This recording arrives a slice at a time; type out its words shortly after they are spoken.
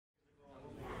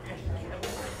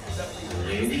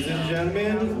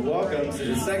welcome to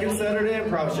the second Saturday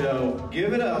Improv Show.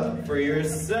 Give it up for your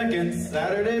second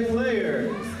Saturday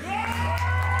players.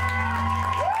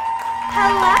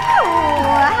 Hello!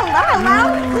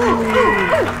 Hello!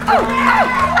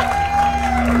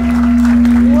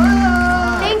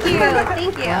 Whoa! Thank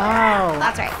you. Wow.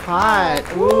 That's right. Hot.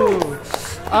 Ooh.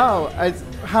 Oh,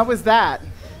 how was that?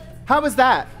 How was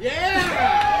that?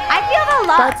 Yeah! I feel the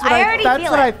love. That's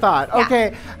what I thought. Yeah.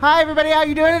 Okay. Hi, everybody. How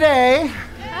you doing today?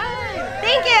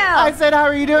 Thank you. I said, how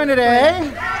are you doing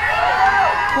today?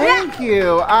 Thank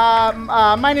you.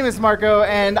 My name is Marko,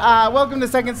 and welcome to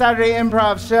Second Saturday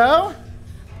Improv Show.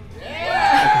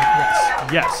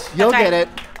 Yes. You'll get it.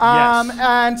 Yes.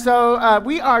 And so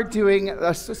we are doing,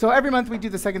 so every month we do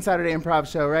the second Saturday Improv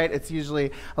Show, right? It's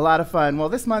usually a lot of fun. Well,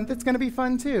 this month it's going to be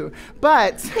fun too.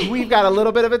 But we've got a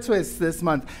little bit of a twist this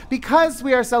month. Because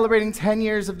we are celebrating 10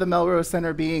 years of the Melrose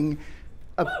Center being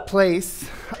a place.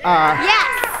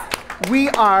 Yes! We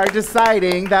are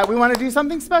deciding that we want to do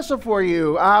something special for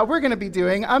you. We're going to be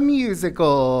doing a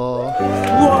musical.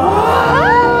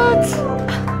 What?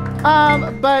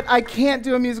 But I can't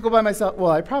do a musical by myself. Well,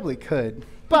 I probably could.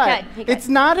 But you could. It's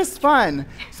not as fun.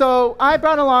 So I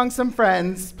brought along some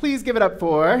friends. Please give it up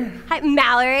for... Hi,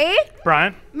 Mallory.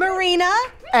 Brian. Marina.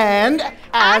 And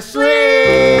Ashley!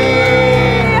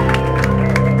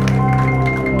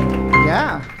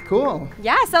 Yeah, cool.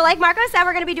 Yeah, so like Marko said,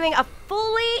 we're going to be doing a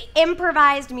fully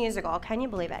improvised musical. Can you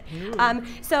believe it?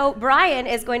 So Brian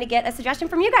is going to get a suggestion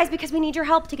from you guys because we need your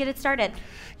help to get it started.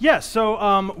 Yeah,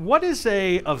 so what is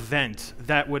a event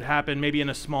that would happen maybe in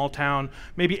a small town,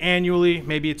 maybe annually,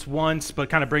 maybe it's once, but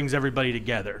kind of brings everybody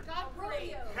together? Dog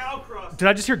parade. Cow cross. Did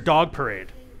I just hear dog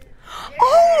parade?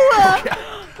 Oh! Okay.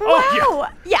 Wow! Oh,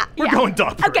 Yeah, We're going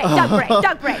dog parade. Okay,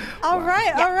 dog parade. All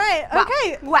right, Yeah. all right. Wow.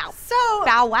 Okay. Wow. So,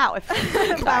 Bow wow.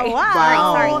 bow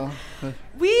wow. Wow.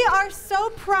 We are so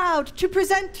proud to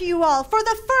present to you all for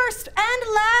the first and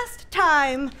last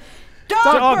time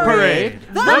Dog Parade,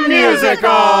 the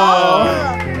musical.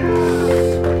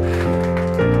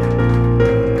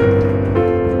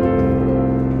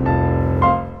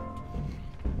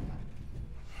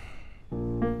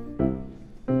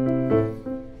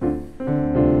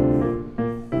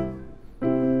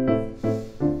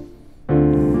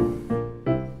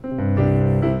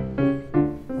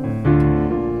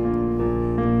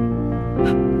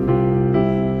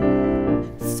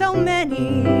 So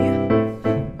many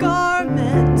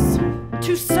garments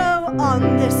to sew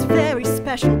on this very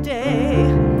special day.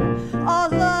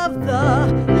 All of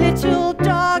the little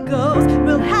doggos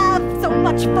will have so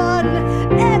much fun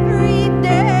every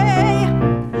day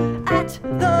at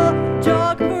the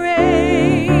dog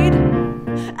parade.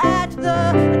 At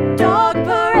the dog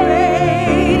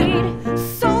parade.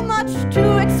 So much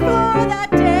to explore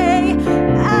that day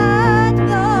at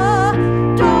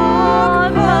the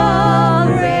dog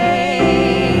parade.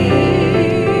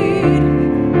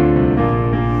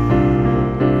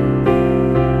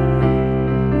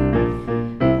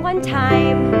 One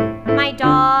time, my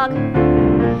dog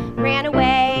ran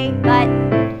away, but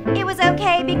it was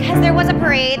okay because there was a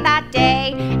parade that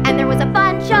day, and there was a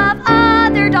bunch of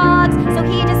other dogs, so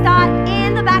he just got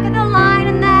in the back of the line,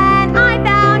 and then I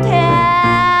found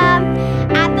him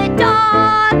at the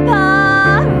dog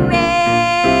parade.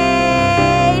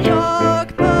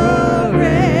 Dog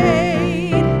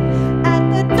parade. At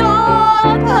the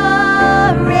Dog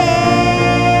parade.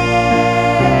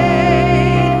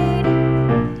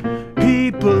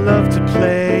 People love to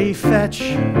play fetch.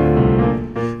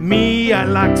 Me, I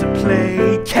like to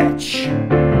play catch.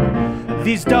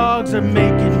 These dogs are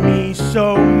making me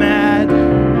so mad.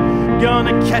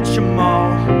 Gonna catch them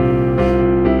all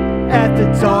at the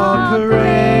dog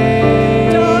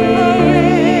parade. Dog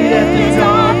parade. At the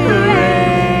dog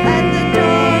parade. At the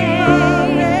dog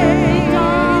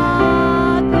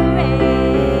Dog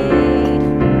parade.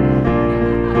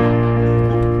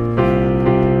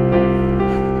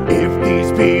 If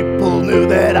these people knew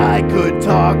that I could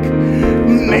talk,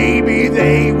 maybe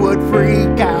they would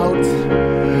freak out.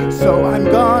 So I'm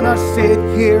gonna sit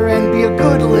here and be a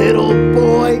good little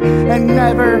boy and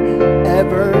never,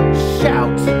 ever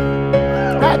shout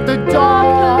at the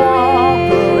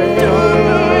dog parade.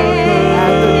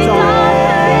 At the dog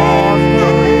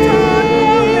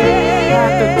parade.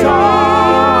 At the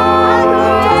dog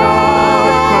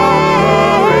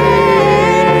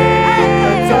parade. At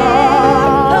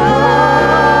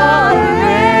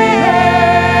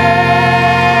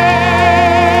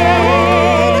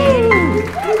the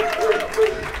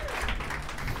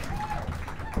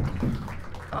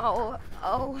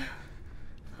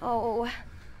Oh.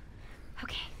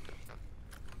 Okay.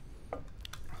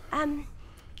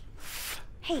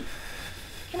 Hey,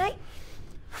 can I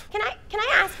Can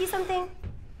I ask you something?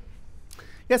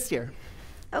 Yes, dear.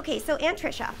 Okay, so Aunt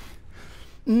Tricia.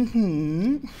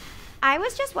 Mm-hmm. I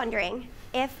was just wondering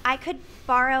if I could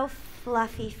borrow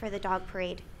Fluffy for the dog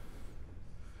parade.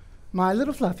 My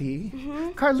little Fluffy,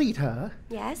 Carlita.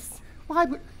 Yes? Why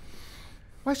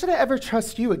should I ever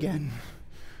trust you again?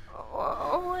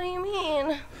 Oh, what do you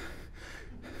mean?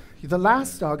 The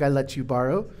last dog I let you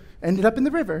borrow ended up in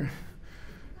the river.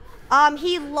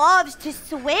 He loves to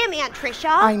swim, Aunt Tricia.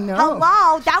 I know.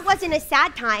 Hello, that wasn't a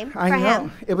sad time I for know.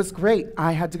 him. It was great.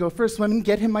 I had to go for a swim and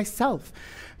get him myself.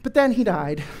 But then he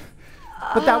died.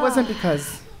 But that wasn't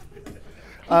because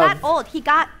He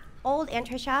got old, Aunt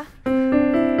Tricia.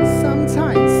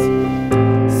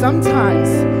 Sometimes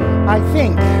I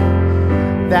think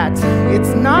that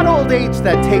it's not old age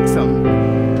that takes him.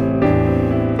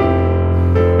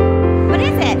 What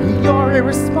is it? You're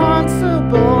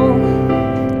irresponsible,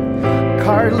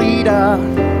 Carlita.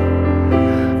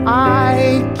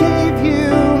 I gave you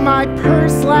my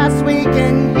purse last week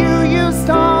and you used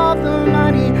all the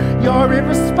money. You're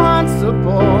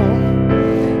irresponsible,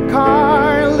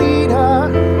 Carlita.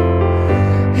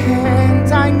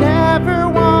 And I never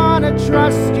want to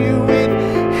trust you with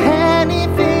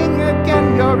anything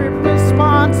again. You're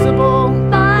irresponsible.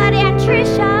 But Aunt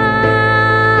Tricia,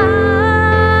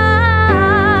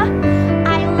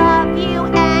 I love you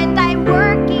and I'm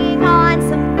working on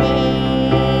some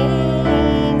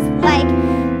things, like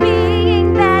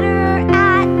being better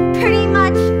at pretty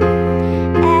much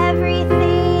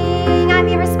everything. I'm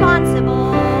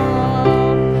irresponsible.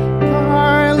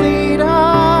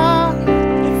 Carlita.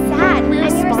 It's sad. I'm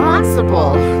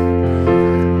Irresponsible.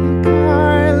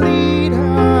 Carlita.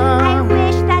 I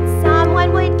wish that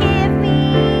someone would give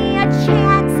me a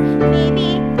chance.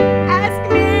 Maybe ask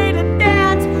me to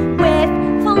dance with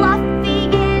Fluffy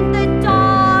in the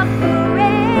dog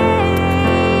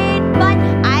parade. But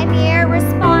I'm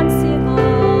irresponsible.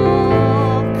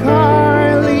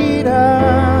 Carlita.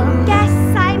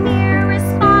 Guess I'm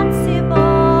irresponsible.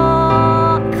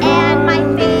 And my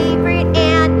favorite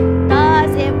aunt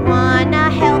doesn't wanna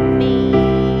help me.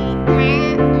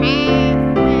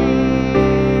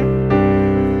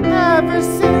 Ever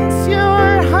since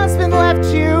your husband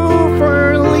left you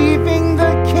for leaving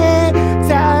the kids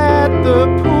at the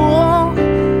pool,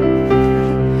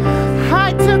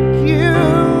 I took you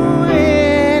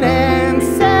in and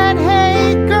said,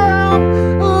 hey girl,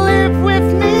 live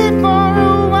with me for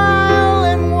a while.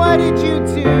 And what did you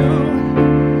do?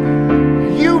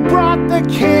 You brought the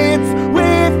kids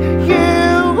with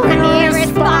you. I'm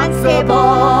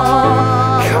irresponsible.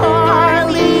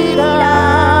 Carlita.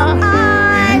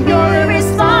 I'm You're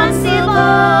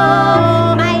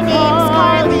irresponsible. My name's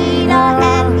Carlita,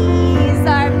 and these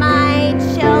are my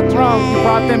children. Oh, you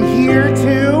brought them here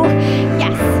too?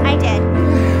 Yes, I did.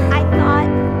 I thought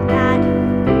that,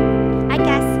 I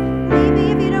guess,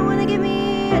 maybe if you don't want to give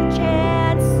me a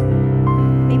chance,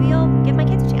 maybe you'll give my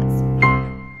kids a chance.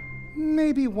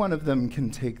 Maybe one of them can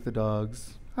take the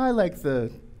dogs. I like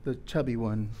the chubby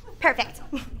one. Perfect.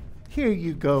 Here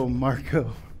you go,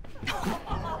 Marko.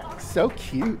 So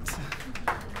cute.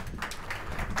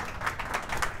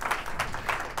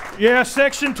 Yeah,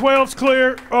 section 12's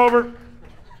clear. Over.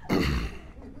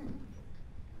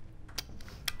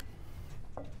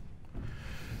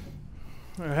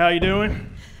 How you doing?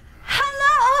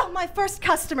 Hello, my first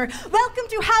customer. Welcome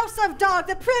to House of Dog,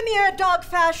 the premier dog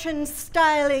fashion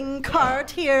styling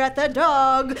cart here at the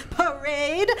dog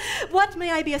parade. What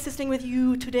may I be assisting with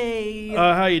you today?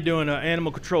 How you doing?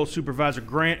 Animal Control Supervisor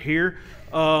Grant here.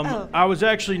 I was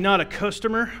actually not a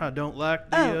customer. I don't like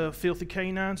the filthy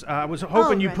canines. I was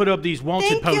hoping you right. put up these wanted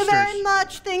Thank posters. you very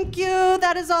much. Thank you.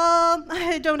 That is all.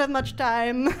 I don't have much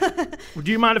time.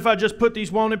 Do you mind if I just put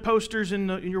these wanted posters in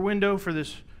your window for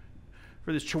this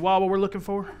Chihuahua we're looking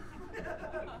for?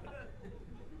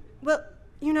 Well,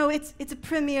 you know, it's a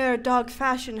premier dog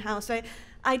fashion house.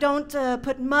 I don't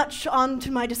put much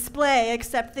onto my display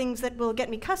except things that will get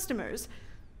me customers.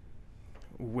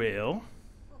 Well,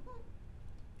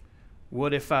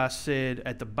 what if I said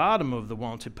at the bottom of the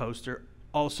wanted poster,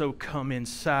 also come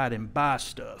inside and buy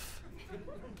stuff?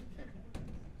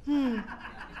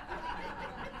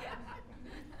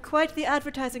 Quite the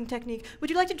advertising technique. Would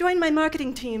you like to join my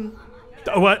marketing team?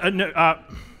 What? No,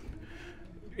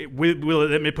 will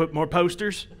it let me put more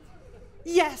posters?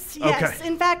 Yes. Okay.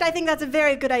 In fact, I think that's a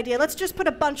very good idea. Let's just put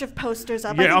a bunch of posters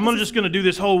up. Yeah, I'm just going to do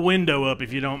this whole window up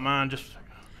if you don't mind.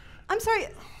 I'm sorry,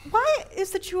 why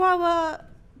is the Chihuahua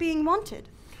being wanted?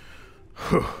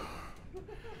 He's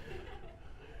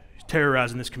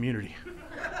terrorizing this community.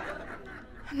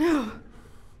 No,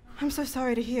 I'm so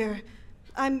sorry to hear.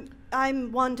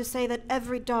 I'm one to say that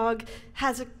every dog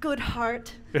has a good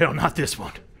heart. Hell, not this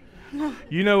one. No.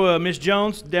 You know Miss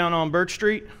Jones down on Birch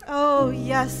Street? Oh,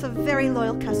 yes, a very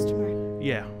loyal customer.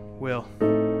 Yeah, well...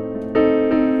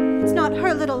 It's not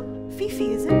her little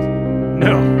Fifi, is it?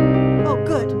 No. Oh,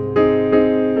 good.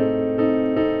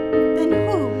 Then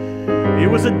who? It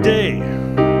was a day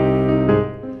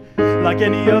like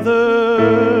any other.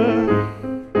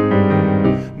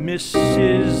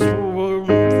 Mrs.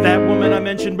 That woman I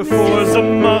mentioned before is a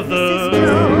mother.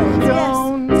 Mrs.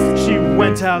 Jones. Yes. She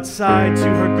went outside to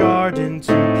her garden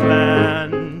to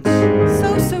plant.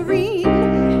 So serene.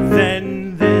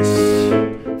 Then this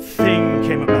thing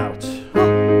came about.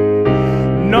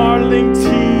 Gnarling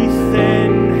teeth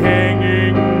and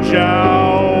hanging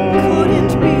jowls.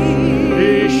 Couldn't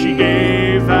be. She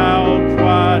gave out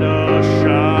quite a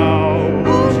shout.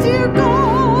 Oh, dear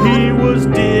God. He was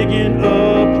digging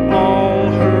up all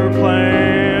her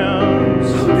plans.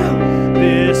 Oh, no.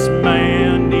 This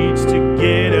man needs to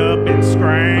get up and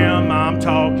scram. I'm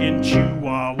talking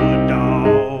Chihuahua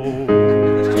dog.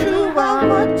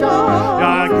 Chihuahua dog.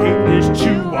 I hate this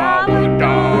Chihuahua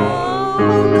dog.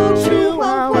 Oh, no,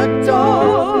 Chihuahua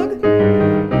dog.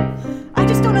 I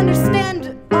just don't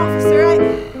understand, officer.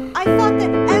 I thought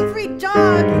that every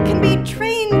dog can be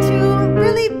trained to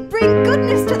really bring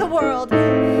goodness to the world.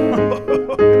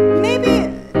 Maybe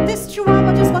this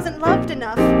Chihuahua just wasn't loved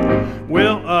enough.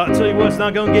 Well, I'll tell you what, it's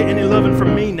not going to get any loving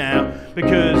from me now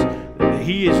because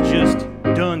he has just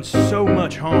done so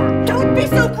much harm. Don't be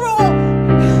so cruel!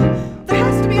 There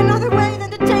has to be another way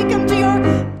than to take him to your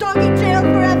doggy jail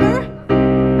forever.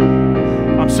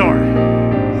 I'm sorry,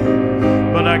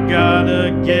 but I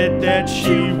gotta get that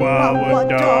Chihuahua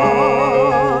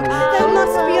dog. There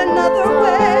must be another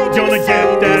way. to Gonna save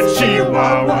get that this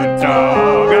Chihuahua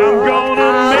dog. I'm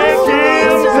gonna make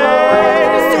him pay.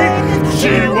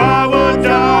 Chihuahua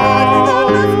dog.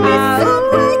 There must be some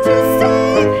way to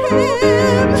save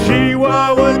him.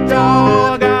 Chihuahua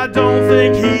dog. I don't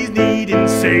think he's needing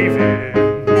saving.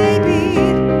 Maybe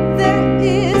there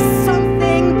is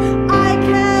something I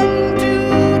can do.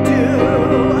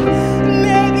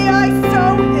 Maybe I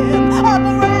throw him a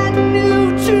brand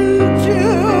new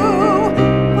choo-choo.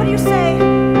 What do you say?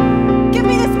 Give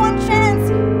me this one chance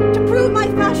to prove my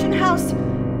fashion house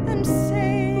and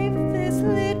save this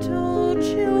little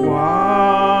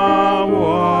Chihuahua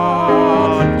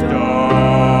dog.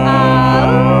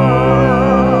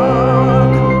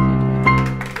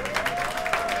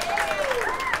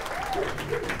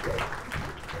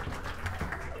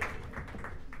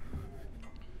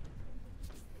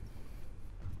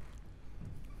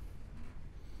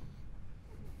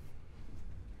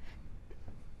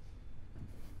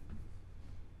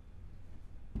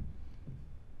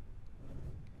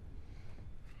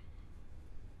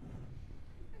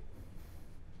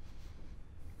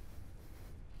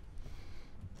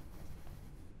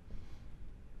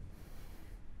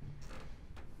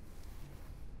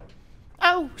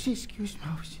 Oh, excuse me.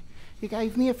 You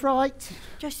gave me a fright.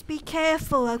 Just be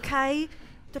careful, okay?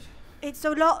 It's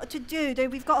a lot to do.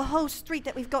 We've got a whole street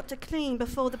that we've got to clean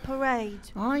before the parade.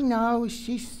 I know, it's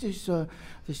just the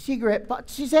cigarette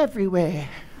butts is everywhere.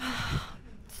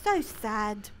 So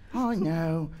sad. I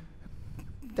know.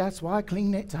 That's why I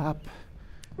clean it up.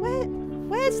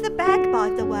 Where's the bag,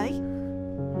 by the way?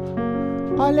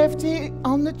 I left it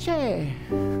on the chair.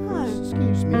 Oh,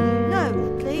 Excuse me.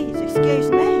 no, please, excuse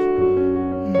me.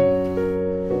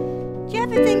 Do you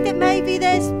ever think that maybe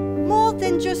there's more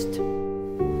than just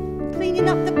cleaning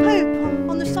up the poop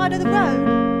on the side of the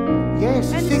road?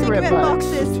 Yes, And the cigarette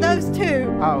boxes, those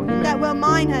two. Oh, you meant That, well,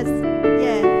 mine has,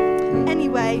 yeah.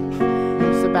 Anyway,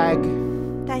 it's the bag.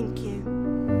 thank you.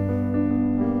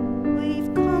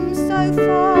 We've come so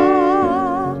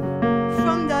far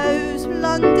from those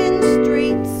London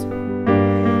streets,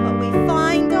 but we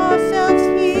find ourselves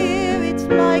here. It's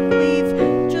like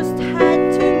we've just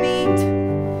had to meet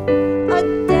a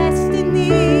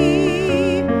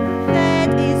destiny that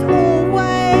is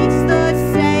always the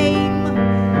same.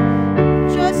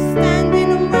 Just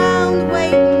standing around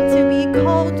waiting to be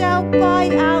called out by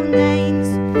our names.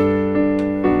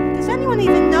 Does anyone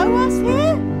even know us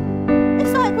here?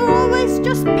 It's like we're always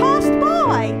just passed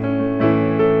by.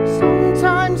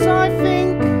 Sometimes I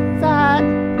think that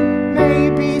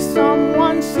maybe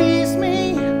someone sees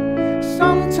me.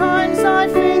 Sometimes I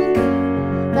think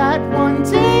that one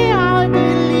day I'll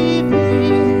believe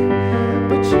me.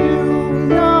 But you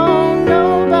know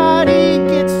nobody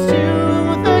gets to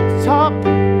the top,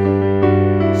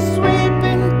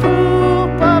 sweeping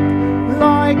poop up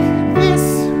like this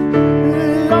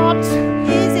lot.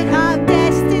 Is it our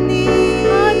destiny?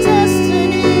 Our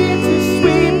destiny to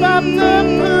sweep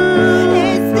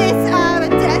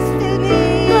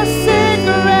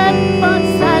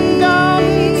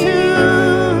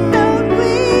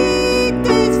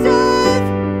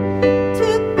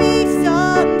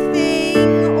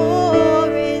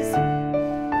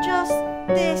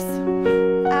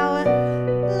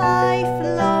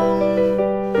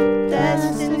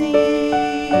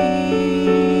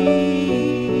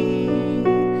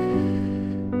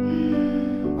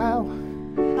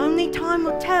time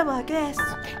will tell, I guess.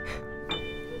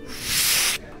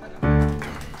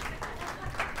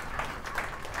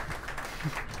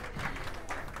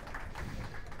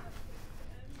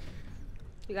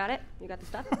 You got it? You got the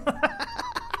stuff?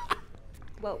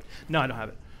 Whoa. No, I don't have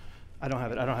it. I don't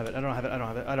have it.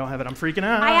 I'm freaking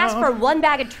out. I asked for 1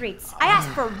 bag of treats. I asked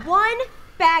for 1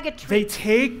 bag of They treats.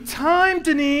 take time,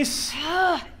 Denise.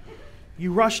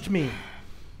 You rushed me.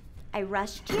 I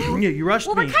rushed you? Yeah, you rushed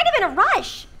well, me. we're kind of in a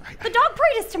rush. The dog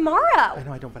parade is tomorrow. I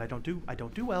know I don't, but I don't do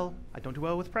well. I don't do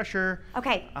well with pressure.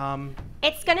 Okay.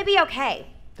 It's gonna be okay.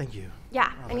 Thank you.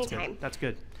 Yeah, Oh, anytime. That's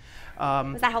good.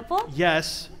 Was that helpful?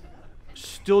 Yes.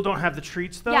 Still don't have the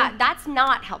treats though. Yeah, that's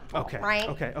not helpful. Okay, Right?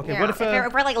 okay. You What know,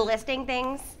 if, we're like listing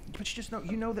things? But you just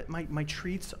know, that my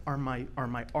treats are my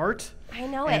art. I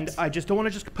know and it. I just don't want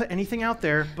to just put anything out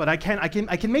there. But I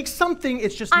can make something.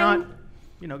 It's just not,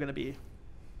 gonna be.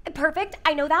 Perfect.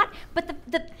 I know that. But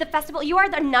the festival, you are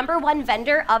the #1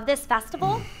 vendor of this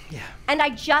festival. Yeah. And I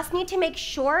just need to make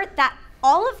sure that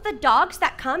all of the dogs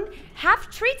that come have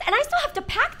treats, and I still have to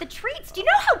pack the treats. Do you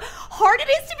know how hard it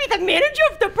is to be the manager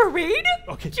of the parade?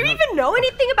 Okay. Do you even know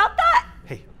anything about that?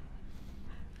 Hey.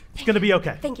 It's gonna be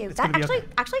okay. Thank you. It's That gonna be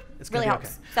actually okay. It's really gonna be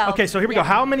helps. Okay. So here we go.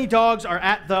 How many dogs are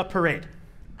at the parade?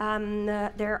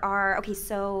 There are, okay,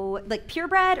 so like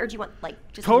purebred, or do you want like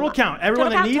just Total count.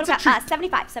 Everyone that needs a treat.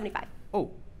 75.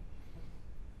 Oh.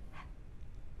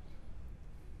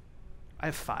 I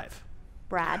have 5.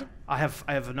 Brad. I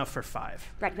have enough for 5.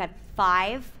 Brad, you had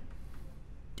 5.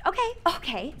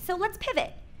 Okay, so let's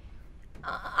pivot.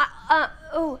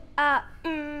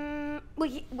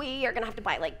 We are gonna have to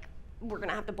buy, we're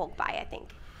gonna have to bulk buy, I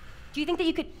think. Do you think that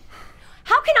you could,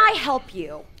 how can I help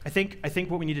you? I think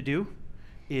what we need to do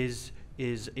is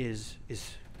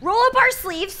Roll up our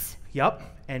sleeves. Yup,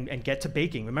 and get to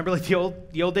baking. Remember like the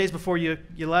old days before you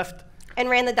left? And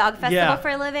ran the dog festival Yeah.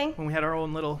 for a living? When we had our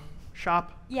own little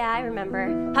shop. Yeah, I remember.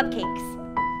 Cupcakes.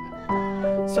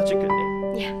 Such a good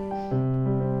day. Yeah.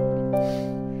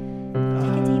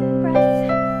 Take a deep breath.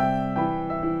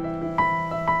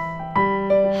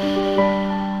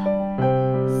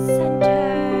 Center.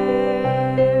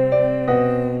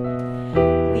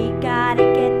 We gotta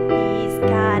get these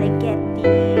treats.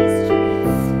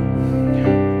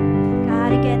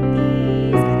 Gotta get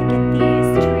these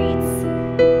treats.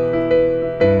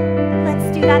 Let's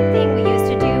do that thing we used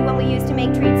to do when we used to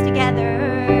make treats together.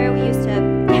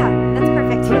 Yeah, that's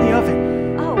perfect. Put it in the oven.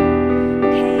 Oh,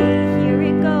 okay, here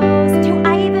it goes. Do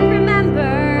I even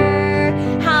remember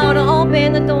how to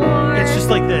open the door? It's just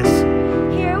like this.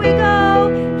 Here we go.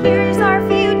 Here's our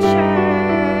future.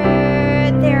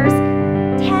 There's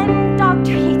 10 dog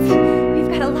treats. We've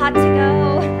got a lot to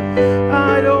go.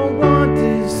 I don't want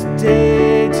this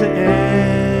day to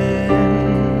end.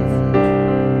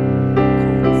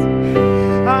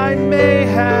 I may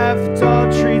have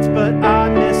dog treats, but I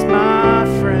miss my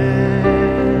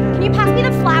friend. Can you pass me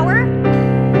the flour?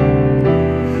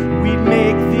 We'd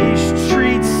make these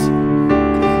treats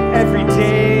every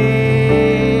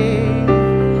day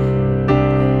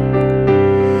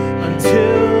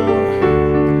until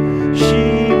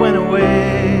she went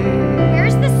away.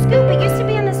 Where's the scoop? It used to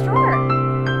be in this drawer.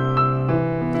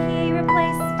 He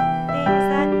replaced things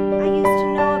that I used to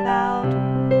know about.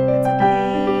 That's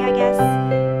okay, I guess.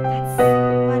 That's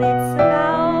what it's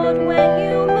about when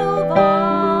you move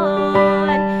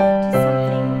on to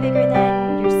something bigger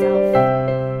than yourself.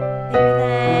 Bigger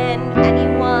than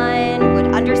anyone would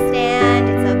understand.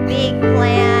 It's a big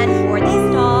plan for these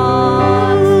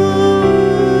dogs.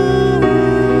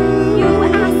 You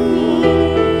ask me,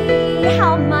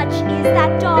 how much is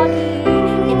that doggy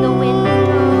in the window?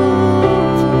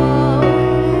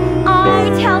 I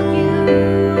tell you,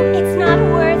 it's not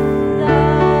worth the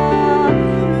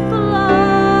glow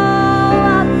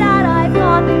up that I've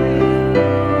gone through.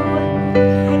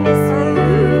 I miss you.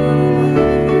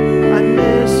 I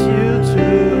miss you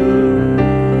too.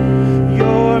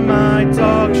 You're my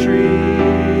dog treat,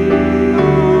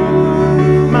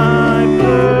 my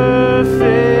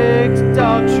perfect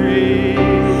dog treat.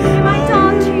 My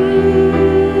dog treat,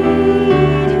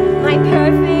 my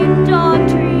perfect dog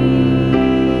treat.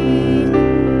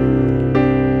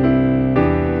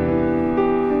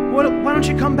 Why don't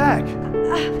you come back?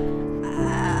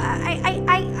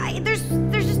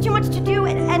 There's just too much to do,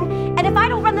 and if I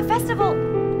don't run the festival,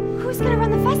 who's gonna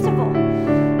run the festival?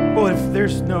 Well, if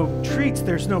there's no treats,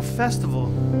 there's no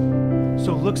festival.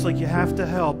 So it looks like you have to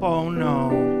help. Oh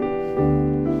no.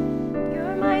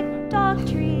 You're my dog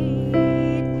treat,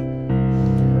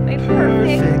 my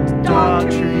perfect dog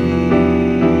treat.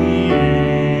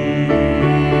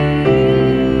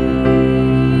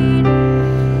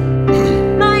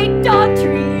 My dog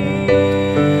treat.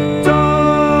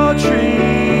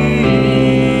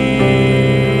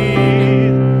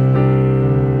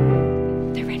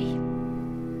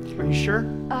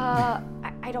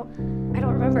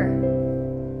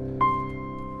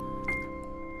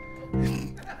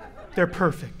 They're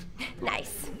perfect.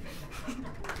 Nice.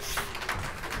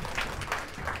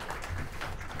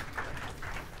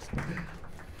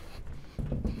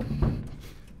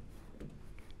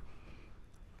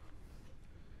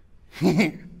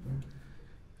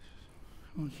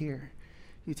 Oh, here.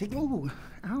 You take. Oh,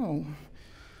 ow. You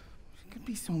could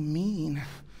be so mean.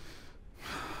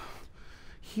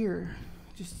 Here,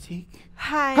 just take.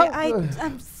 Hi, Oh,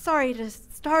 I'm sorry to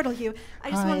startle you.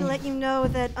 I just want to Hi. let you know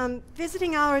that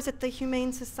visiting hours at the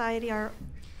Humane Society are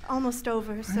almost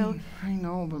over, so I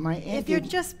know, but my aunt. if you're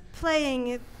just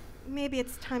playing, maybe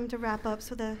it's time to wrap up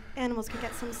so the animals can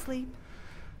get some sleep.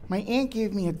 My aunt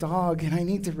gave me a dog, and I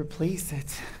need to replace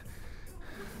it.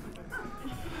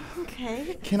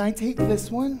 Okay. Can I take this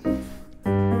one?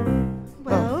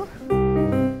 Well,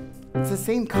 It's the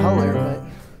same color,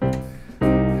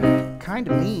 but kind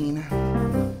of mean.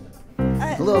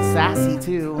 A little sassy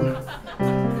too.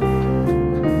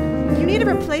 you need a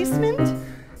replacement?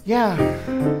 Yeah,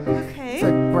 Okay. it's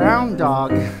a brown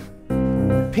dog.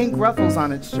 Pink ruffles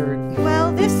on its shirt.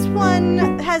 Well, this one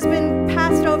has been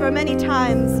passed over many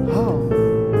times. Oh,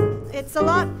 It's a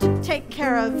lot to take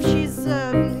care of.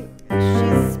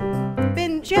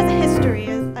 She has a history,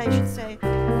 I should say.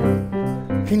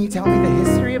 can you tell me the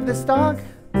history of this dog?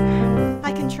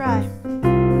 I can try.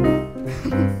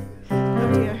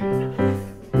 Oh dear.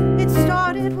 It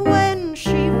started when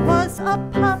she was a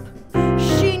pup.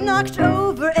 She knocked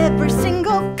over every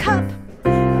single cup.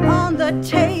 On the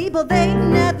table they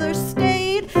never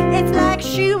stayed. It's like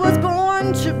she was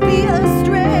born to be a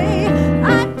stray.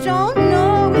 I don't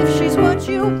know if she's what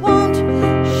you want.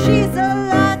 She's a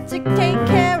lot to take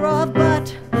care of,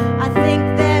 but I think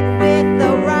that with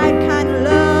the right kind of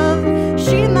love,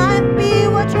 she might be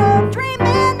what you're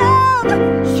dreaming of.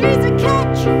 She's a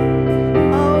catch.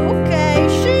 Okay,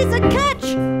 she's a catch.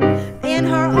 In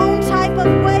her own type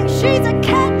of way, she's a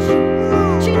catch.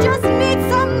 She just needs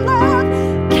some love.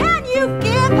 Can you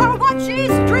give her what she's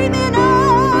dreaming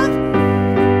of?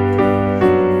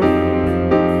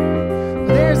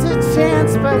 There's a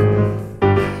chance, but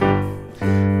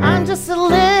I'm just a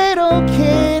little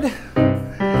kid,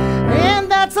 and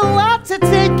that's a lot to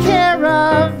take care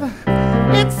of.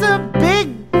 It's a big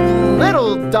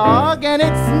little dog, and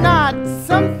it's not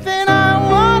something I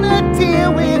want to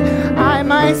deal with. I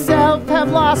myself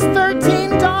have lost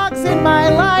 13 dogs in my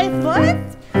life. What?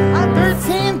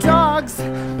 13 dogs.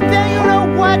 But then you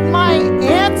know what? My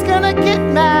aunt's gonna get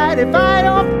mad if I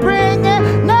don't bring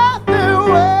another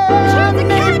one. She's a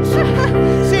catch.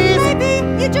 She's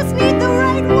Maybe you just need the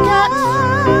right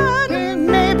one. and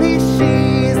maybe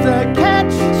she's the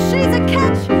catch. She's a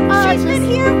catch. She's been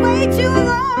here way too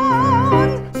long.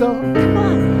 So, Come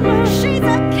on. She's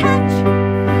a catch.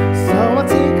 so I'll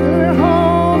take her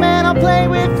home and I'll play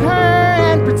with her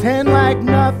and pretend like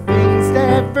nothing's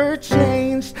ever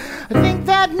changed. I think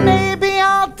that maybe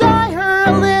I'll dye her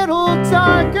a little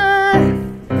darker.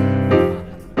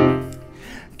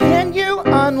 Can you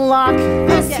unlock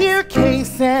this Yes. here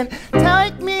case and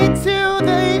take me to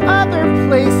the other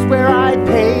place where I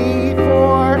paid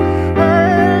for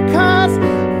her? 'Cause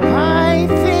I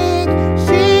think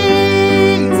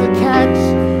she's a catch.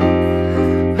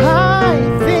 I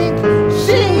think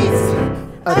she's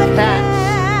a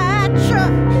catch.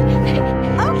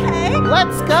 Okay.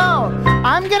 Let's go.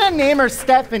 I'm gonna name her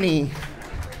Stephanie.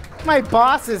 My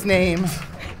boss's name.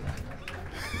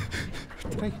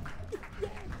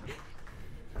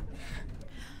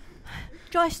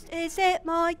 Just is it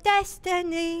my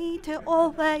destiny to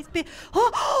always be.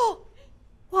 Oh,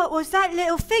 what was that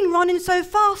little thing running so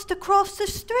fast across the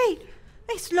street?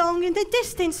 It's long in the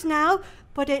distance now,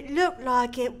 but it looked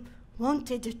like it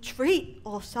wanted a treat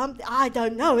or something. I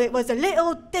don't know. It was a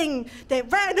little thing that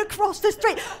ran across the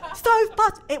street so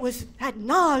fast. It had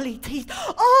gnarly teeth.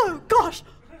 Oh gosh!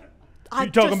 You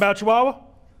talking about Chihuahua?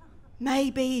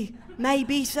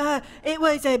 Maybe, sir. It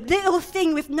was a little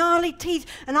thing with gnarly teeth,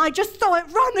 and I just saw it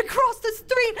run across the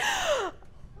street.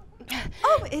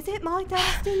 Oh, is it my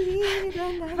destiny?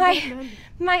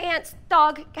 My aunt's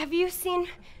dog. Have you seen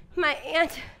my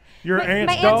aunt? Your my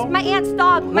aunt's aunt's, dog? My aunt's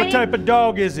dog. What type of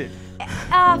dog is it?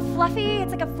 Fluffy.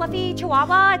 It's like a fluffy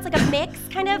Chihuahua. It's like a mix,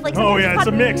 kind of like. Oh yeah, it's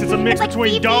a mix. It's a mix like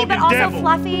between beefy, dog but and also devil.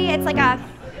 fluffy. It's like a.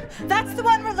 That's the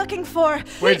one we're looking for.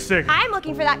 Wait a second. I'm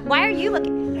looking for that. Why are you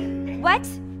looking? What?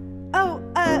 Oh,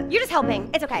 You're just helping.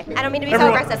 It's okay. I don't mean to be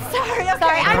Everyone- so aggressive. sorry. Okay.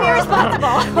 Sorry, I'm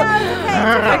irresponsible.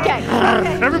 Okay.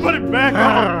 Everybody back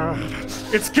off.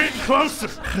 It's getting closer.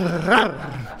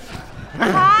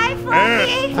 Hi,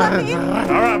 Fluffy. Fluffy. All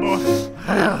right, boy.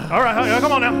 All right,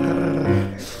 come on now.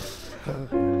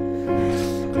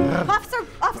 Officer.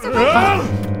 Oh,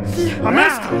 I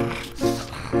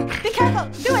missed. Be careful.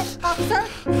 Do it. officer.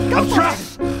 Go I'm for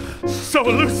trapped. So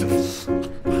elusive. it.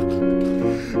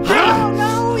 Oh,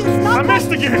 no, he's not I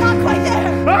missed again. Not quite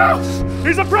there. Oh,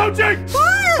 he's approaching.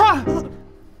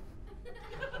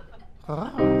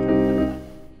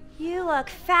 You look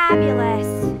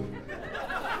fabulous.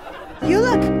 You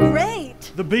look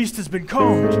great. The beast has been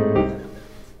calmed.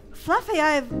 Fluffy,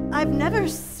 I've never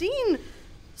seen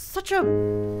such a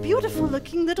beautiful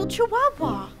looking little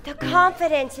chihuahua. The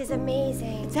confidence is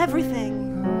amazing. It's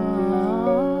everything.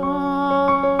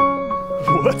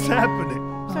 What's happening?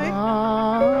 Sorry?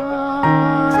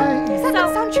 Is that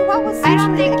So, sound chihuahuas? I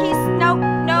don't think he's. No.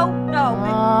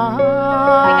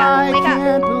 I wake up.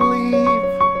 can't believe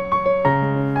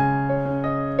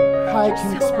I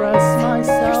can express You're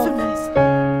so myself. nice.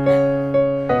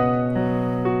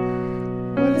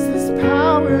 What is this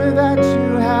power that you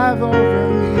have over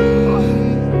me?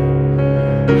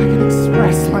 I can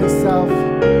express myself.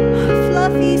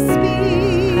 Fluffy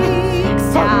speaks.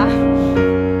 Yeah.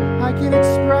 I can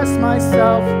express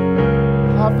myself.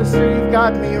 Officer, you've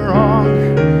got me wrong.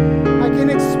 I can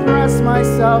express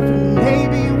myself, and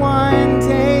maybe one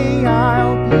day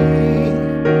I'll be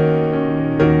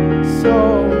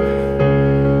so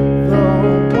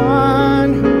the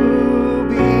one who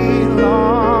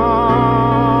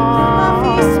belongs.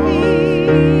 Fluffy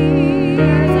speaks.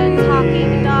 There's a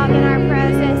talking dog in our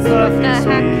presence. What the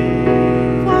heck?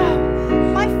 Wow,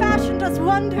 my fashion does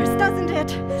wonders, doesn't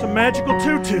it? It's a magical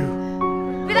tutu.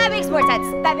 But that makes more sense.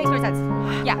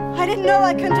 Yeah. I didn't know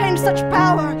I contained such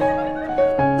power.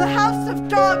 The House of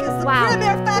Dog is the Wow.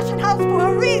 premier fashion house for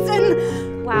a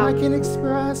reason. Wow. I can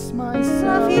express myself.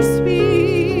 Fluffy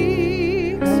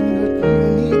speaks. And what you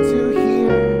need to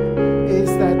hear is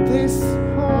that this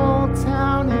whole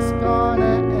town is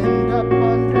gonna end up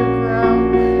underground.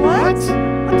 What?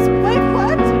 Wait,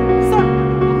 what? So,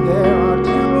 There are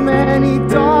too many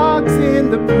dogs in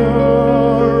the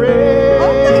parade.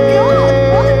 oh my God,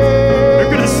 what?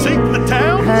 They're gonna sink the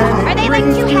town? And Are they, like,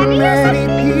 brings too too heavy or many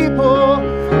people,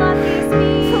 Fluffy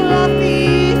speaks. Fluffy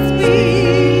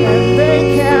speaks. and they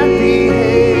can't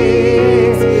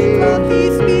behave. Fluffy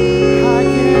speaks. I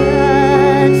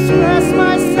can express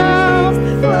myself.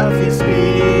 Fluffy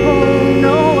speaks. Oh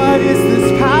no, what is this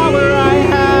power I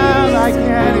have? I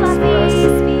can't express.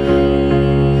 Fluffy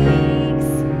speaks.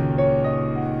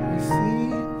 You see,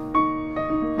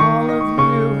 all of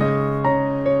you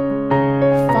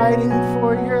fighting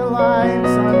for your lives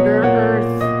under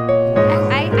earth.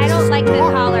 I don't like the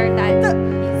collar that.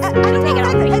 I don't Take it know.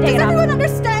 off. You take Does it off. everyone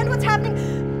understand what's happening?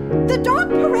 The dog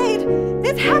parade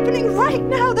is happening right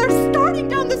now. They're starting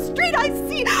down the street. I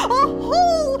see a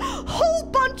whole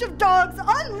bunch of dogs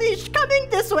unleashed coming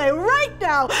this way right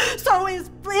now. So if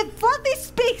Fluffy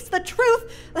speaks the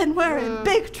truth, then we're in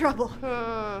big trouble.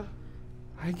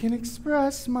 I can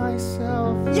express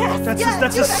myself. Yes, That's yes, a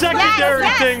you've secondary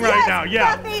expressed- thing right yes, now,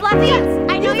 yeah. Fluffy,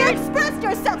 I know You've you're. expressed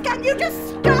yourself. Can you just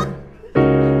stop?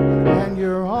 And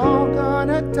you're all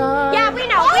gonna die. Yeah, we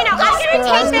know. I'm gonna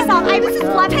take this off. This is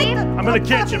Fluffy. I'm gonna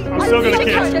catch him. I'm still gonna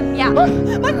catch him. Yeah.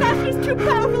 My fashion's too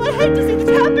powerful. I hate to see this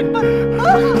happen, but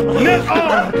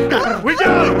We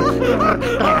got him!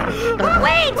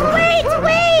 Wait!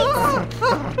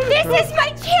 This is my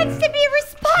chance to be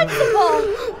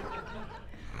responsible.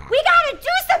 We gotta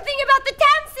do something about the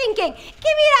town sinking.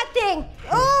 Give me that thing.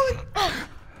 oh,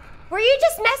 Were you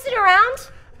just messing around?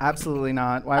 Absolutely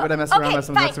not. Why would I mess Okay, around with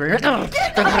something that's fine. weird?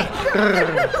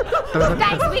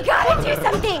 Guys, we gotta do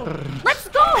something. Let's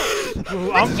go.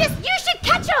 You should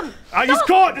catch him. He's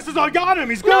caught! I got him!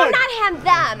 He's No, good! not him,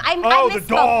 them. I Oh, the misspoke.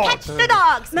 dog. Catch the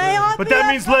dogs. may I But be that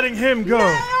of- means letting him go. May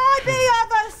I be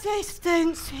of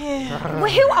assistance here? Well,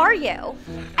 who are you?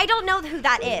 I don't know who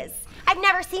that is. I've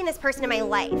never seen this person in my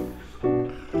life.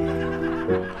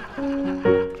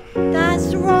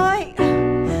 That's right.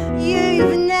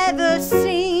 You've never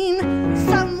seen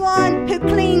someone who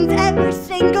cleans every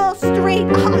single street.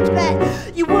 I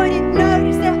bet you wouldn't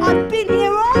notice that I've been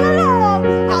here all along.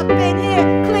 I've been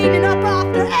here cleaning up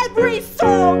after every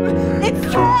song.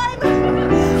 It's time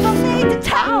for me to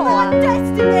take my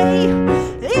destiny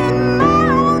in my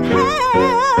own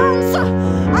hands.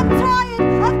 I'm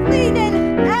tired of cleaning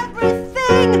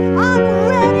everything. I'm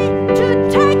ready to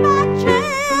take my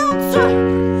chance.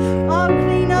 I'll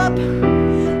clean up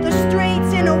the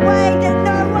streets in a way that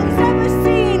no one's ever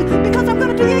seen, because I'm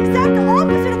gonna do the exact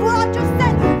opposite of what I just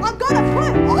said. I'm gonna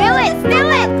put all the stuff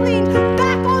I've cleaned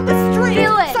back on the street,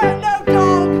 Do it. so no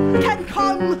dog can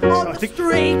come on the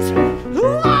street.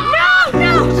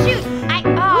 No, shoot.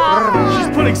 She's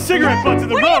putting cigarette butts in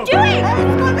the What are road. you doing?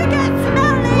 It's gonna get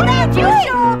smelly. What are you that's for doing?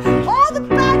 Sure. All the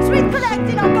bags we've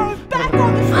collected are going back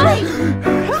on the street.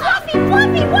 Fluffy, what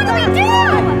do we do?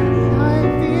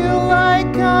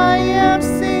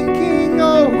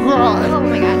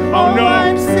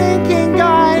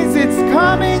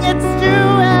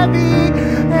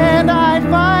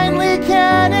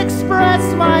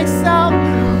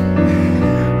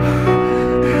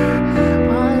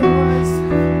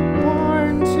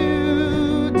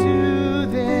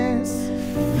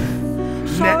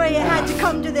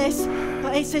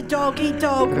 the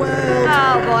dog-eat-dog world.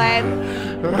 Oh, boy.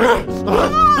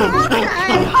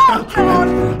 Okay, hold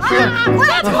on.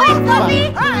 What's going on?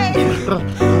 Hey,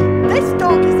 this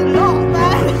dog is a lot,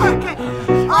 man.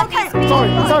 Okay.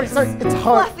 Sorry. It's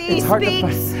hard. Fluffy It's hard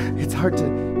speaks. it's hard to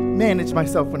manage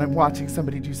myself when I'm watching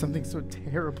somebody do something so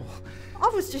terrible. I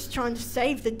was just trying to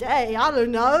save the day. I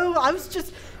don't know.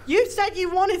 You said you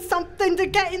wanted something to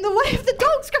get in the way of the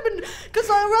dogs coming, because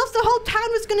or else the whole town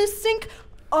was going to sink.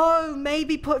 Oh,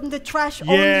 maybe putting the trash on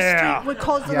the street would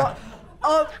cause a lot.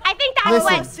 Oh, I think that's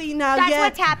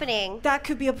what's happening. That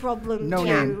could be a problem No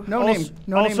too. name.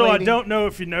 Also, I lady. don't know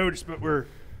if you noticed, but we're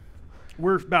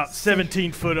about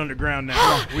 17 foot underground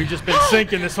now. We've just been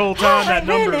sinking this whole time. That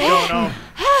number is going on.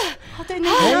 I didn't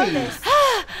even know this.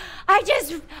 I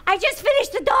just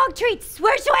finished the dog treats.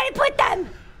 Where should I put them?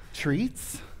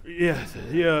 Treats? Yeah.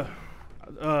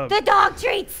 The dog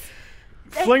treats.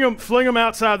 Fling them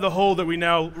outside the hole that we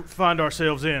now find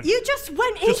ourselves in. You just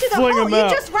went Just into the fling hole. 'em You out.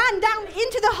 just ran down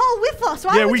into the hole with us.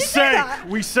 Why Yeah, would we you do sank. that?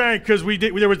 We sank because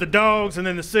there was the dogs and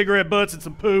then the cigarette butts and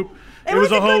some poop. It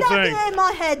was a whole good thing. idea in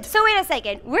my head. So wait a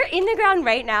second. We're in the ground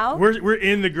right now. We're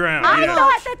in the ground. I yeah.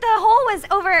 thought that the hole was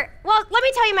over. Well, let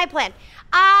me tell you my plan.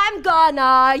 I'm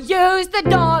gonna use the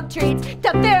dog treats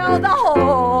to fill the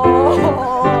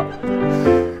hole.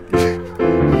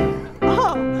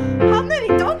 Oh, how many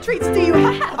dog treats do you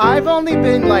have? I've only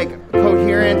been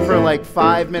coherent for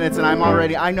 5 minutes, and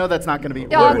I know that's not going to be.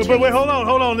 Dog working. But wait, hold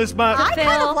on. This might. I kind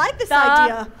Fill of like this the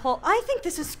idea. hole. I think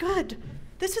this is good.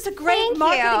 This is a great Thank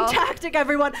marketing you. tactic,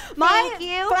 everyone. My Thank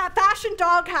you. fashion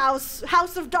dog house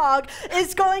of dog,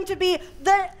 is going to be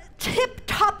the tip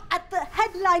top at the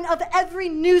headline of every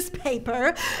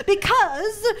newspaper,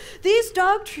 because these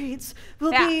dog treats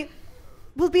will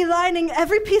be lining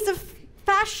every piece of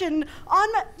fashion on.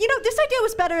 This idea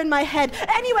was better in my head.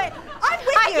 Anyway, I'm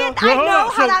with you. I know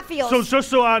how that feels. So just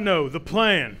so I know, the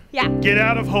plan. Yeah. Get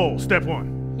out of hole. Step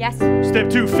 1. Yes. Step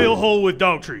 2. Fill hole with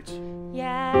dog treats.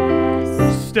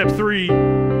 Yes. Step 3.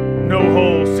 No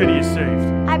hole. City is saved.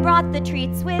 I brought the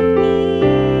treats with me,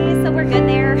 so we're good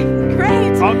there.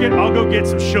 Great. I'll go get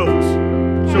some shovels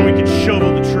so we can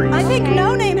shovel the trees. I think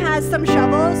No Name has some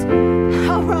shovels.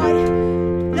 All right.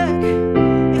 Look,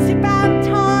 it's about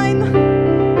time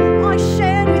I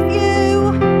shared with you.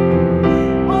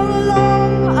 All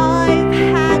along, I've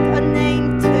had a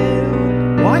name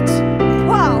too. What?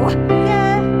 Whoa.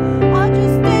 Yeah, I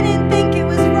just didn't think it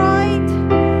was right.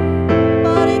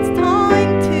 But it's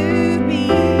time to be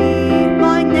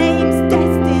my name's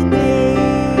Destiny.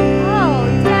 Oh,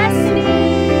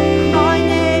 Destiny. My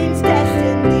name's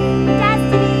Destiny.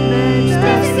 Destiny.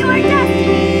 This is your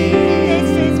destiny. This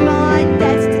is my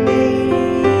destiny.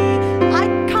 I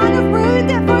kind of ruined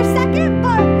it for a second,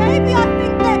 but maybe I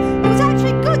think that it was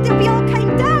actually good that we all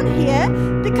came down here,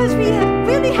 because we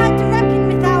really had to reckon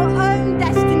with our own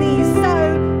destinies. So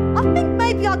I think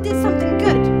maybe I did something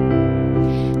good.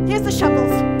 Here's the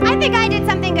shovels. I think I did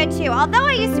something good too. Although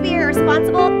I used to be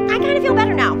irresponsible, I kind of feel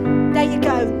better now. There you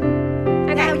go.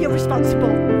 Okay. Now you're responsible.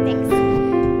 Thanks.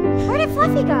 Where did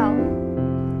Fluffy go?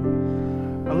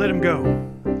 I let him go.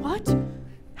 What?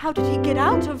 How did he get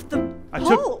out of the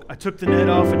hole? I took the net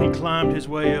off and he climbed his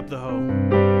way up the hole.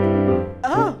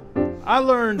 Oh. I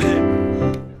learned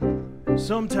that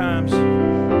sometimes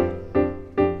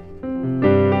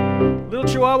little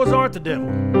chihuahuas aren't the devil.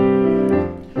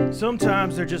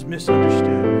 Sometimes they're just misunderstood.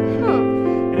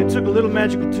 And it took a little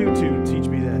magical tutu to teach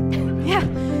me that. Yeah.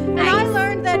 And I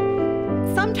learned that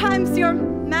sometimes your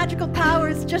magical power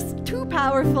is just too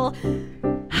powerful.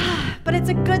 But it's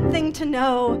a good thing to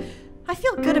know. I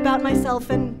feel good about myself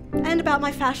and about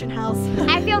my fashion house.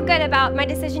 I feel good about my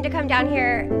decision to come down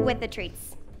here with the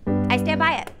treats. I stand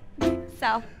by it.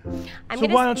 So, So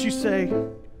why don't you say,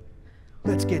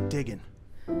 let's get digging?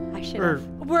 I should Or have.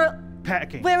 We're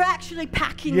packing. actually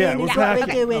packing Yeah, in we're is what packing.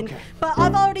 we're doing. Okay. But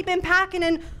I've already been packing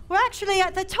and we're actually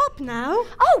at the top now.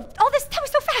 Oh, that was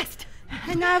so fast.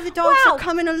 And now the dogs Wow. are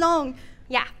coming along.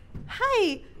 Yeah.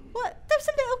 Hey, what? There's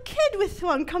a little kid with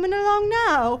one coming along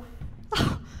now.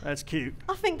 Oh, That's cute.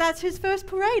 I think that's his first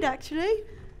parade, actually.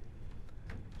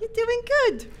 You're doing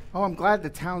good. Oh, I'm glad the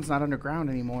town's not underground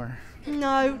anymore.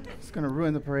 No, It's going to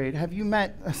ruin the parade. Have you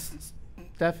met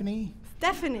Stephanie,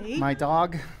 Stephanie. my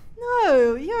dog?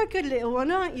 No, you're a good little one,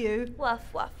 aren't you? Woof,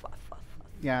 woof, woof, woof.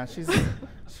 Yeah, she's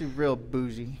real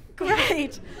bougie.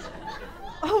 Great.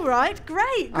 All right,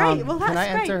 great. Well, that's can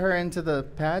I great. enter her into the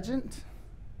pageant?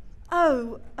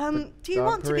 Oh, do you dog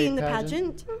want to be in the parade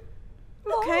pageant?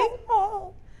 Okay.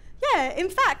 Yeah, in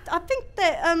fact, I think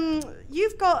that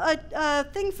you've got a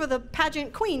thing for the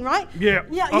pageant queen, right? Yeah.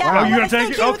 Yeah, Oh, yeah. you gonna Thank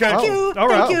take it? you, Okay. Thank you. All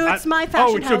right. Thank you. It's my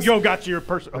fashion so house. you got your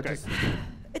person. Okay.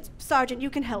 Sergeant, you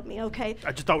can help me, okay?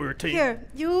 I just thought we were a team. Here,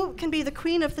 you can be the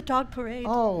queen of the dog parade.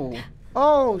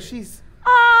 Oh, she's...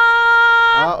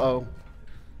 Ah! Uh-oh.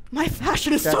 My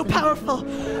fashion is so powerful.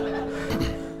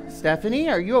 Stephanie,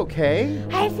 are you okay?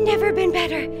 I've never been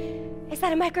better. Is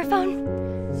that a microphone?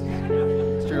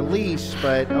 It's your leash,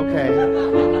 but okay.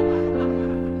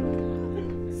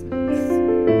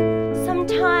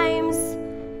 Sometimes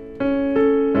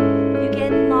you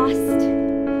get lost.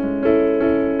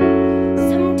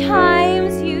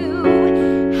 Sometimes you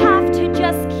have to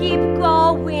just keep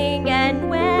going, and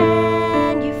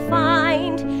when you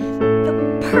find the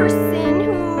person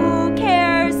who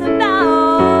cares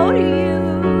about you,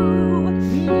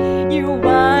 you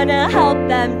wanna help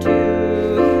them too.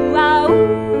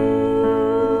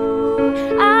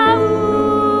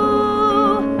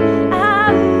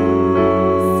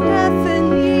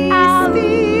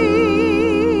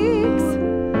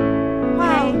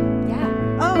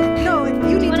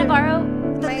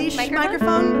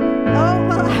 Microphone? Oh,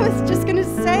 well, I was just gonna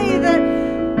say that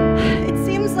it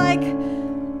seems like,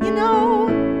 you know,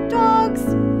 dogs,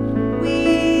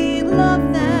 we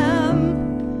love them,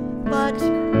 but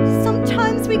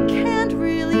sometimes we can't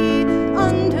really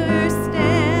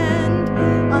understand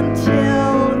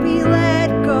until we let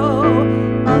go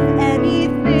of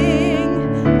anything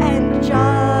and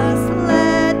just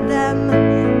let them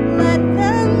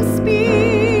speak.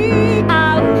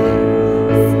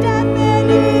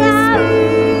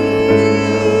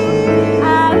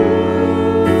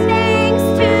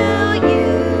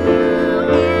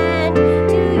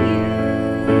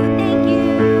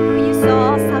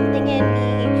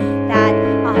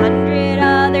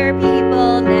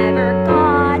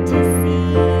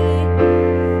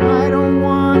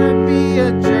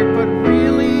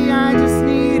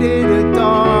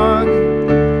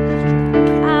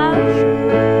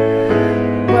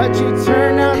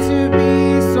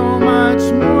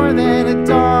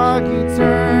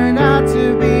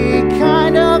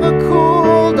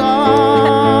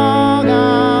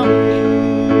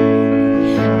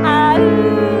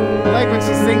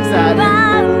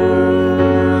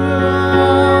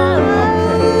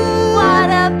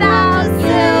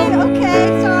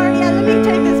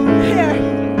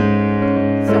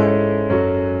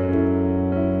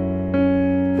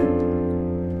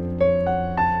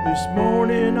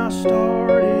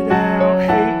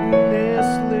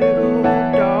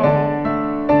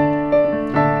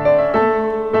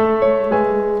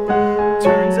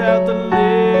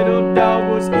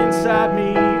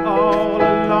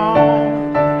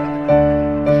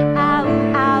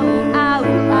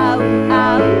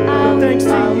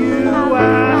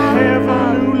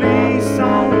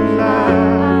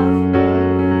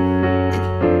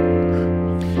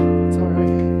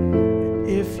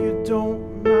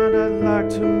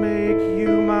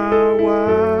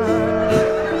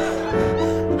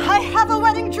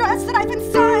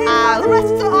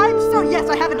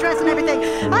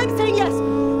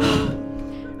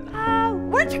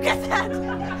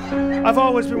 I've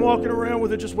always been walking around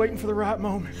with it, just waiting for the right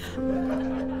moment.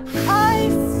 I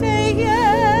say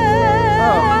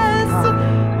yes. Oh.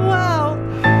 Wow.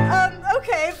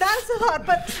 Okay, that's a lot,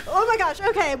 but oh my gosh.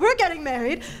 Okay, we're getting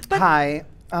married. But Hi.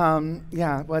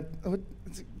 Yeah. What?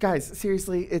 Guys,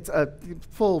 seriously, it's a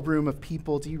full room of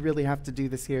people. Do you really have to do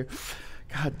this here?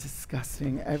 God,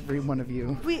 disgusting, every one of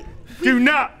you. We Do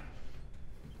not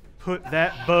put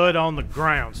that bud on the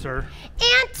ground, sir.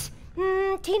 Aunt,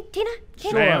 Tina?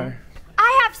 Sure.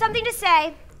 I have something to say.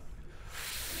 I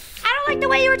don't like the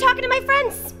way you were talking to my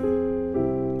friends.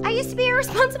 I used to be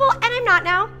irresponsible, and I'm not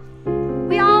now.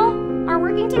 We all are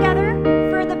working together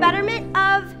for the betterment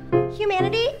of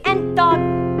humanity and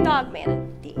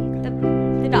dogmanity.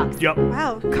 The dogs. Yep.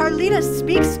 Wow, Carlita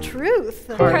speaks truth.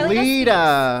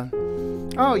 Carlita.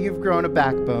 Oh, you've grown a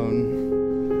backbone.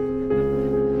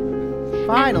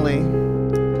 Finally,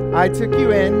 I took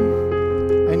you in,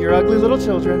 and your ugly little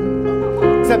children,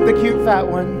 except the cute fat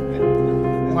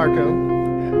one, Marko.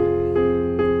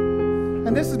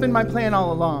 And this has been my plan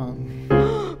all along.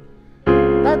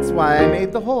 That's why I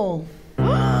made the hole.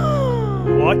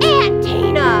 What? Aunt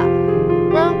Tina!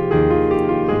 Well,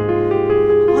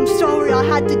 I'm sorry I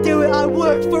had to do it. I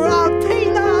worked for Aunt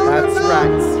Tina. that's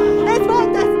right. It's my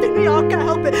destiny. I can't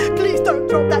help it. Please don't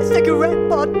drop that cigarette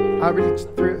butt. I already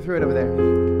threw it over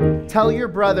there. Tell your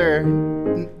brother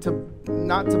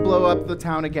not to blow up the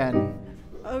town again.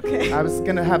 Okay. I was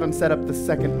gonna have him set up the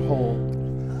second hole.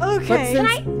 But Okay.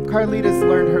 since Carlita's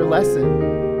learned her lesson,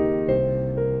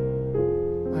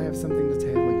 I have something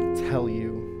to tell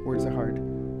you. Words are hard.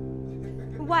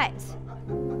 What?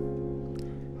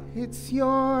 It's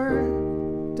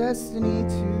your destiny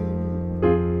to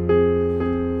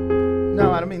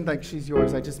no, I don't mean like she's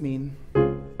yours. I just mean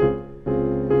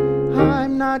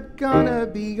I'm not gonna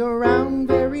be around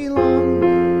very long.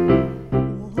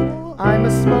 I'm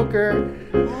a smoker.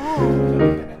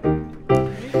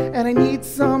 And I need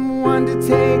someone to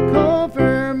take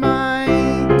over my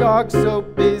dog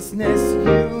soap business.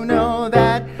 You know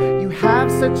that you have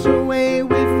such a way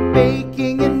with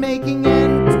baking and making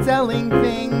and selling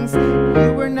things.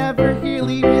 You were never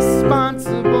really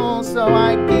responsible, so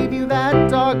I gave you that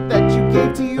dog that you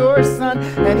gave to your son,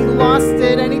 and he lost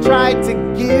it and he tried to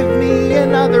give me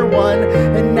another one.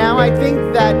 And now I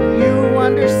think that you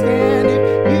understand if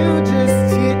you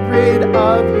just get rid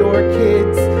of your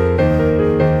kids.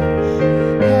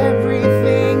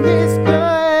 Everything is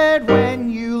good when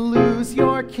you lose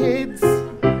your kids.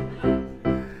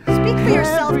 Speak for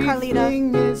yourself, Carlita.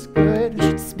 Everything is good. You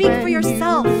should speak for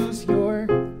yourself. When you lose your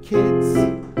kids,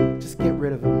 just get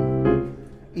rid of them,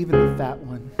 even the fat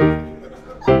one.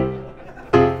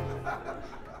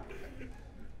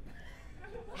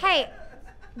 Hey,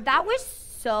 that was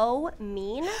so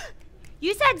mean.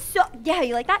 You said yeah,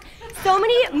 you like that? So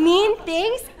many mean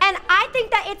things, and I think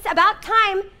that it's about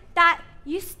time that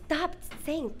you stopped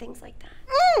saying things like that.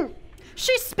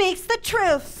 She speaks the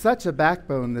truth. Such a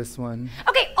backbone, this one.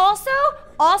 Okay, also,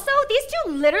 these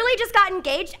two literally just got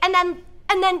engaged, and then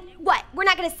what? We're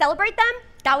not gonna celebrate them?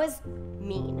 That was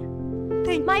mean.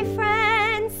 My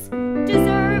friends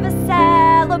deserve a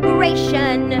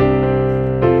celebration.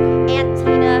 Aunt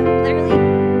Tina, literally,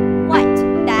 what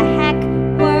the heck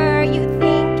were you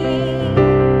thinking?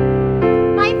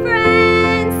 My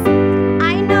friends,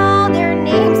 I know their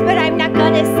names, but I'm not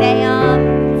gonna say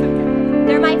them.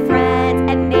 They're my friends,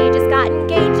 and they just got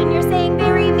engaged, and you're saying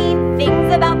very mean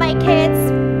things about my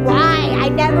kids. Why? I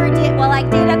never did. Well, I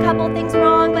did a couple things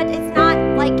wrong, but it's not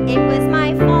like it was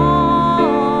my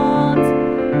fault.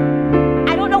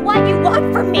 I don't know what you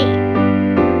want from me.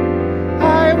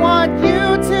 I want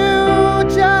you to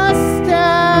just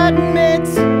admit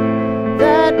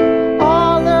that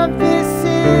all of this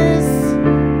is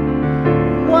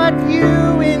what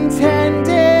you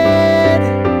intended.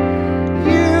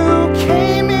 You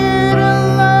came here to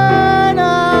learn a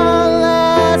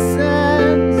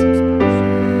lesson,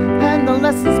 and the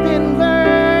lesson's been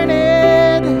learned.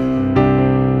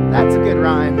 That's a good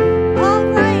rhyme. All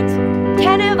right.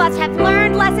 10 of us have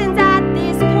learned lessons at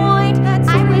this point.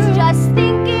 I was just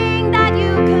thinking that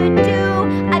you could do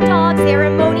a dog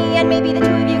ceremony, and maybe the two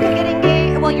of you could get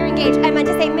engaged. Well, you're engaged. I meant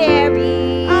to say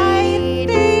married. I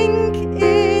think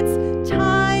it's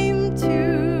time to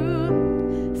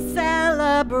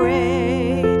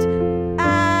celebrate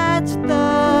at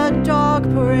the dog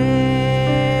parade.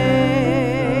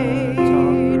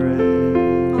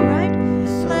 All right,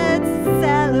 let's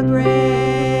celebrate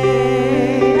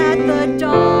at the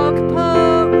dog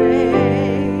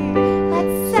parade.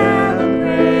 Let's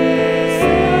celebrate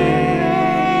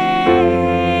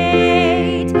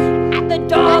at the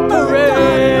dog parade.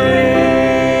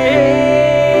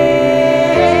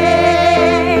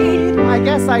 I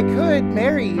guess I could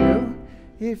marry you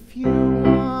if you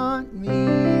want me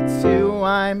to.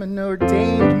 I'm an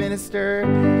ordained minister.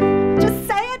 Just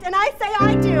say it, and I say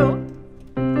I do.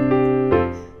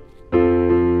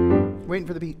 Waiting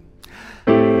for the beat.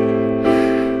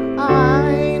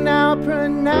 I now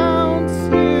pronounce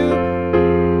you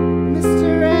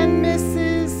Mr. and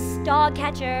Mrs. Dog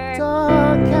catcher.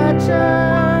 Dog catcher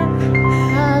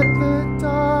at the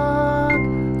dog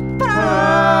parade.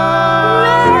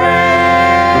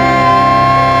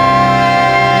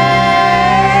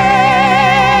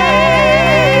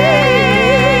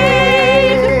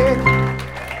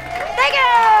 Thank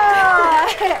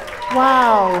you.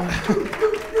 Wow.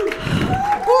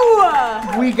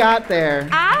 We got there.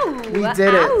 Ow. We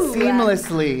did it Ow.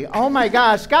 seamlessly. Oh my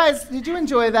gosh. Guys, did you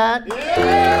enjoy that?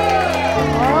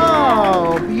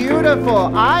 Oh,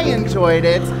 beautiful. I enjoyed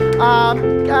it.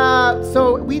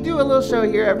 So we do a little show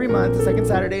here every month, the second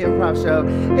Saturday improv show.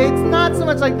 It's not so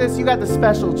much like this. You got the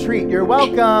special treat. You're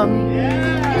welcome.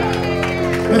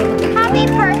 Happy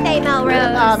birthday,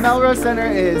 Melrose. Melrose Center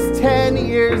is 10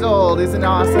 years old. Isn't it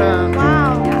awesome?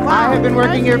 Wow. I have been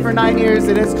working here for 9 years.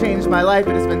 It has changed my life.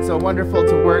 It has been so wonderful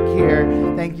to work here.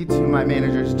 Thank you to my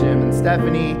managers, Jim and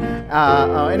Stephanie.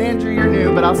 And Andrew, you're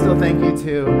new, but I'll still thank you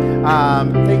too.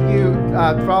 Thank you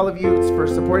for all of you for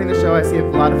supporting the show. I see a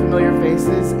lot of familiar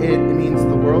faces. It means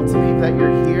the world to me that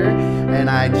you're here. And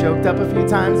I choked up a few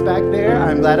times back there.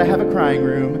 I'm glad I have a crying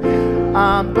room.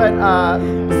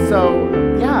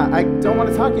 Yeah, I don't want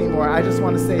to talk anymore. I just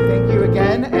want to say thank you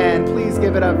again, and please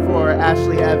give it up for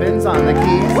Ashley Evans on the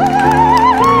keys,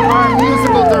 our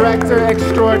musical director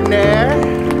extraordinaire.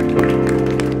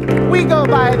 We go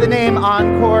by the name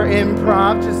Encore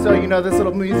Improv, just so you know, this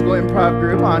little musical improv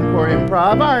group, Encore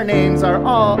Improv. Our names are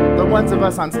all, the ones of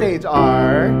us on stage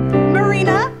are...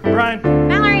 Marina. Brian.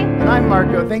 Mallory. And I'm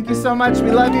Marko. Thank you so much.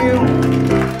 We love you.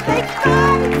 Thanks,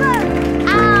 guys.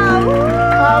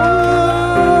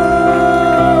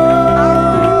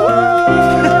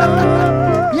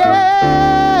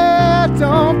 Yeah,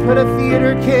 don't put a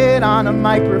theater kid on a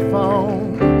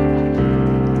microphone.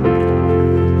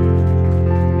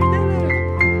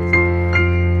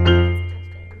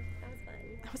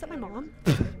 Was that my mom?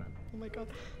 Oh my God.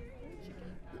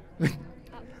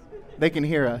 They can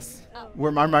hear us.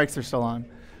 Our mics are still on.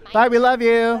 Bye, we love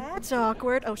you. That's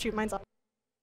awkward. Oh shoot, mine's off.